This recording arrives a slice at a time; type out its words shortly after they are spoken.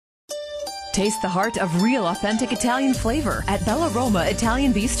Taste the heart of real authentic Italian flavor at Bella Roma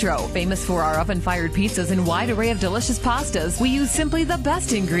Italian Bistro. Famous for our oven-fired pizzas and wide array of delicious pastas, we use simply the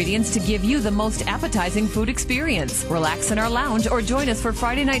best ingredients to give you the most appetizing food experience. Relax in our lounge or join us for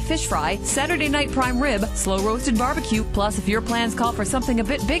Friday night fish fry, Saturday night prime rib, slow roasted barbecue. Plus, if your plans call for something a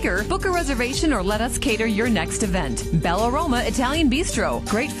bit bigger, book a reservation or let us cater your next event. Bella Roma Italian Bistro.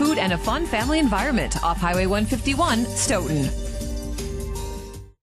 Great food and a fun family environment off Highway 151, Stoughton.